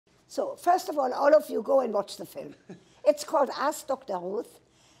So first of all of you go and watch the film. It's called Ask Dr. Ruth,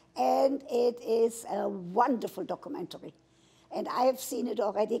 and it is a wonderful documentary. And I have seen it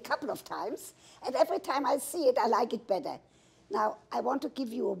already a couple of times, and every time I see it, I like it better. Now, I want to give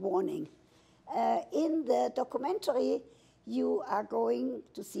you a warning. In the documentary, you are going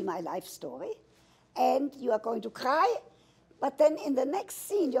to see my life story, and you are going to cry, but then in the next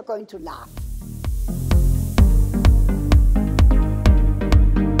scene, you're going to laugh.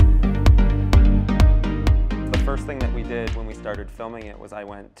 The first thing that we did when we started filming it was I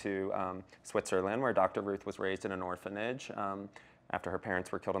went to Switzerland, where Dr. Ruth was raised in an orphanage after her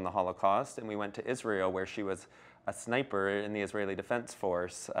parents were killed in the Holocaust, and we went to Israel, where she was a sniper in the Israeli Defense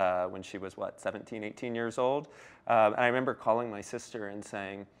Force when she was, what, 17, 18 years old? And I remember calling my sister and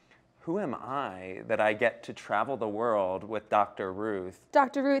saying, who am I that I get to travel the world with Dr. Ruth?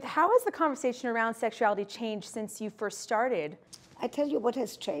 Dr. Ruth, how has the conversation around sexuality changed since you first started? I tell you what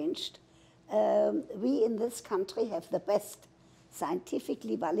has changed. We in this country have the best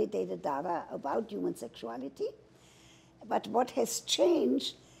scientifically validated data about human sexuality. But what has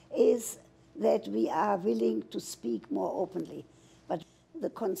changed is that we are willing to speak more openly. But the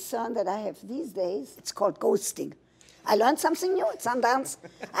concern that I have these days, it's called ghosting. I learned something new at Sundance.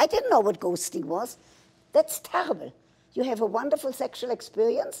 I didn't know what ghosting was. That's terrible. You have a wonderful sexual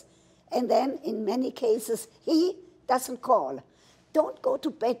experience, and then in many cases, he doesn't call. Don't go to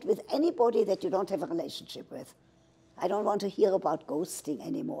bed with anybody that you don't have a relationship with. I don't want to hear about ghosting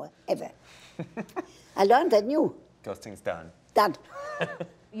anymore, ever. I learned that new. Ghosting's done. Done.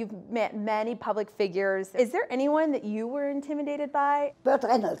 You've met many public figures. Is there anyone that you were intimidated by? Burt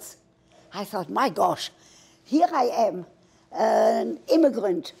Reynolds. I thought, my gosh, here I am, an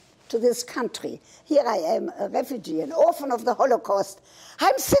immigrant to this country. Here I am, a refugee, an orphan of the Holocaust.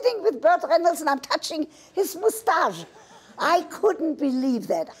 I'm sitting with Burt Reynolds and I'm touching his mustache. I couldn't believe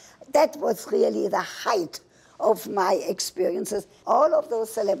that. That was really the height of my experiences. All of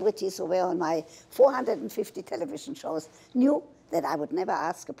those celebrities who were on my 450 television shows knew that I would never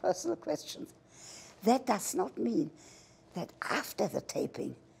ask a personal question. That does not mean that after the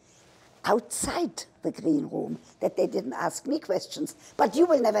taping, outside the green room, that they didn't ask me questions, but you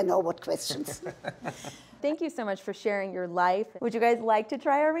will never know what questions. Thank you so much for sharing your life. Would you guys like to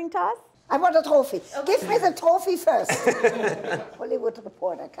try our ring toss? I want a trophy. Okay. Give me the trophy first. Hollywood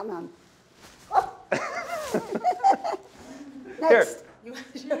reporter, come on. Oh. Next. Here.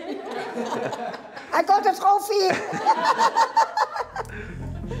 I got a trophy.